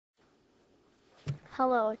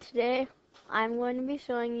Hello, today I'm going to be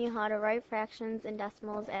showing you how to write fractions and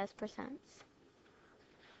decimals as percents.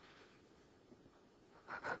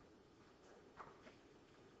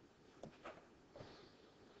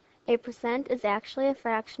 A percent is actually a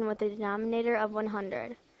fraction with a denominator of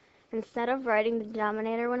 100. Instead of writing the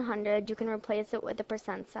denominator 100, you can replace it with a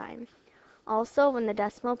percent sign. Also, when the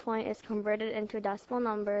decimal point is converted into a decimal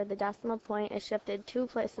number, the decimal point is shifted 2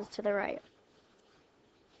 places to the right.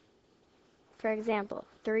 For example,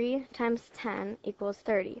 3 times 10 equals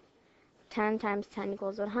 30. 10 times 10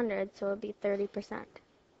 equals 100, so it would be 30%.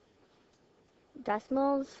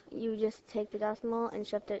 Decimals, you just take the decimal and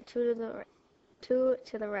shift it 2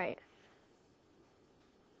 to the right.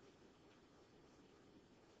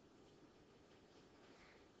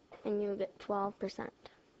 And you get 12%.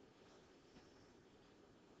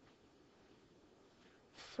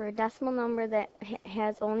 For a decimal number that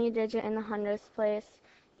has only a digit in the hundredths place,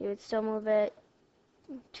 you would still move it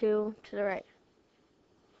 2 to the right.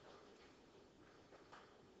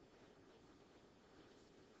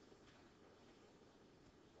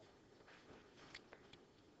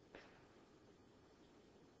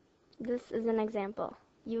 This is an example.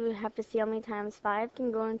 You would have to see how many times 5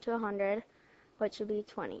 can go into 100, which would be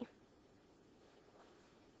 20.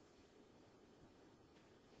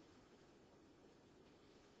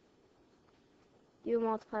 You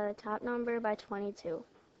multiply the top number by 22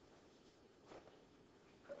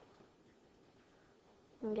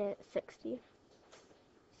 and get 60.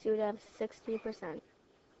 So you would have 60%.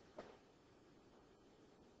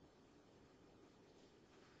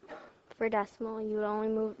 For decimal, you would only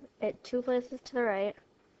move it 2 places to the right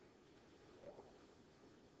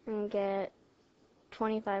and get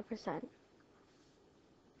 25%.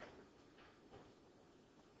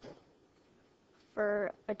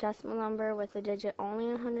 For a decimal number with a digit only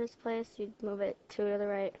in hundredths place, you'd move it 2 to the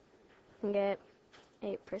right and get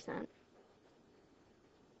 8%.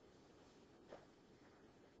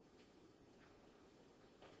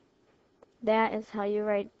 That is how you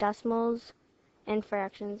write decimals and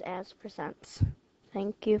fractions as percents.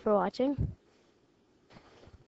 Thank you for watching.